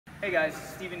Hey guys,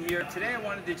 Steven here. Today I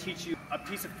wanted to teach you a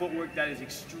piece of footwork that is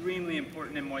extremely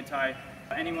important in Muay Thai.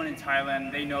 Anyone in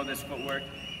Thailand, they know this footwork.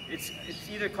 It's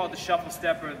either called the shuffle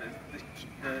step or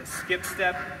the skip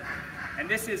step. And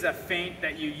this is a feint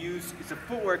that you use. It's a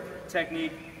footwork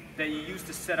technique that you use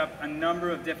to set up a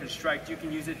number of different strikes. You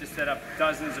can use it to set up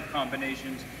dozens of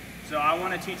combinations. So I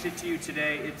want to teach it to you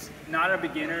today. It's not a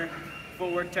beginner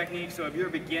footwork technique, so if you're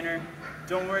a beginner,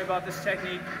 don't worry about this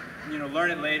technique. Learn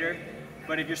it later.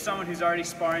 But if you're someone who's already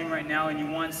sparring right now and you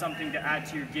want something to add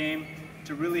to your game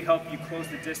to really help you close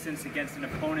the distance against an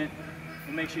opponent,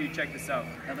 well, make sure you check this out.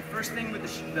 Now the first thing with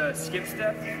the skip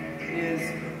step is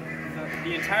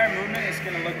the entire movement is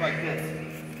going to look like this.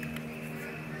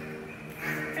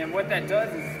 And what that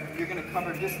does is you're going to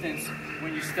cover distance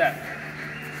when you step.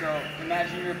 So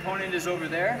imagine your opponent is over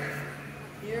there.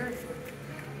 Here,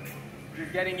 you're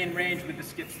getting in range with the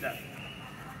skip step.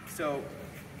 So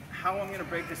how I'm going to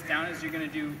break this down is you're going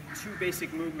to do two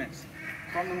basic movements.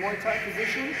 From the Muay Thai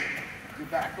position, your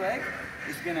back leg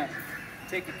is going to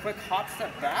take a quick hop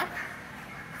step back,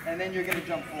 and then you're going to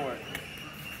jump forward.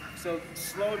 So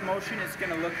slowed motion is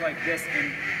going to look like this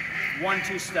in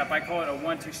 1-2 step. I call it a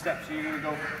 1-2 step. So you're going to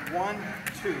go 1,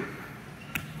 2.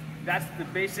 That's the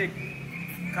basic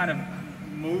kind of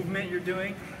movement you're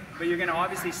doing, but you're going to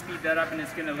obviously speed that up and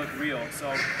it's going to look real. So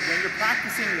when you're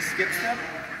practicing the skip step,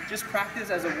 just practice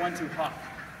as a 1-2 hop.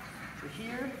 So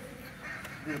here,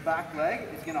 the back leg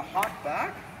is going to hop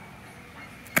back,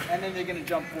 and then you're going to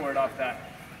jump forward off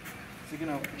that. So you're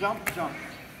going to jump, jump.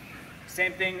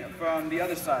 Same thing from the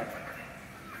other side.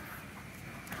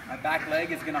 My back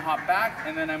leg is going to hop back,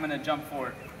 and then I'm going to jump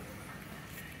forward.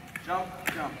 Jump,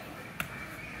 jump.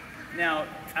 Now,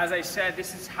 as I said,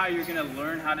 this is how you're going to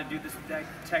learn how to do this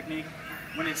technique.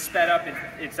 When it's sped up,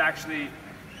 it's actually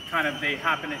they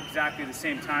happen at exactly the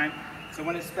same time. So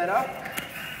when it's sped up,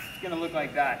 it's going to look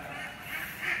like that.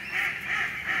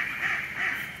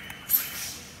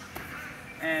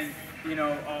 And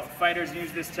fighters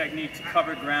use this technique to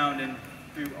cover ground and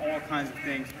do all kinds of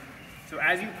things. So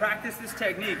as you practice this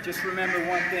technique, just remember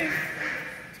one thing.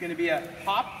 It's going to be a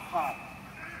hop, hop.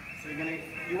 So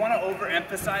you want to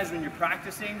overemphasize when you're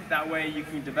practicing. That way you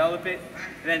can develop it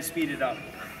and then speed it up.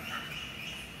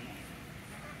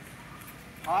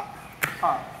 Hop,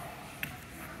 hop.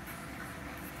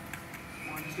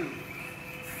 1, 2.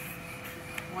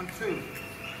 1, 2.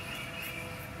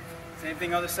 Same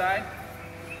thing other side.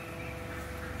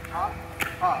 Hop,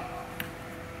 hop.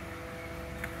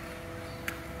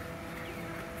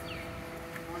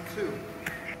 1, 2.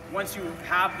 Once you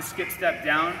have the skip step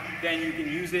down, then you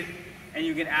can use it and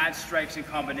you can add strikes and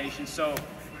combinations. So,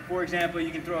 for example, you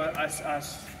can throw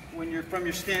when you're from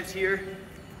your stance here,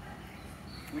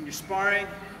 when you're sparring,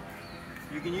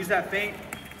 you can use that feint,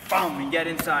 boom, and get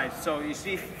inside. So you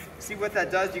see what that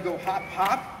does? You go hop,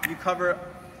 hop, you cover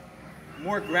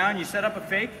more ground, you set up a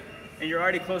fake, and you're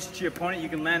already closer to your opponent. You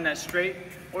can land that straight,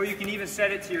 or you can even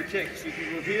set it to your kick. So you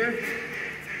can go here,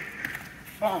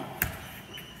 boom.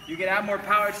 You can add more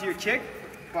power to your kick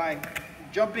by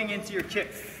jumping into your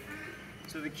kick.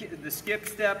 So the skip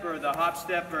step or the hop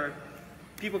step, or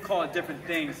people call it different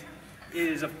things,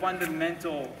 is a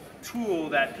fundamental tool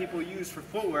that people use for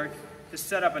footwork to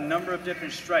set up a number of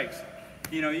different strikes.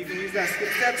 You can use that skip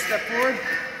step, step forward,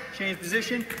 change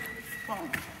position, boom.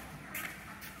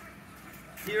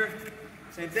 Here,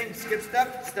 same thing, skip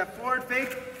step, step forward,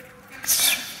 fake,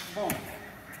 boom.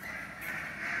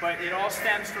 But it all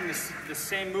stems from the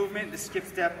same movement, the skip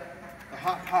step, the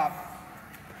hop, hop,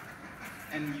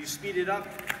 and you speed it up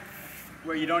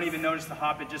where you don't even notice the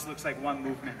hop, it just looks like one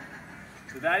movement.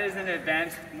 So that is an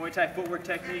advanced Muay Thai footwork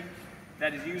technique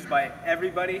that is used by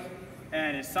everybody,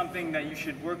 and it's something that you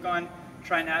should work on.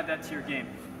 Try and add that to your game.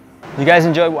 If you guys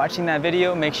enjoyed watching that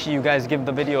video, make sure you guys give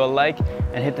the video a like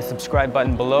and hit the subscribe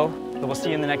button below. So we'll see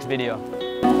you in the next video.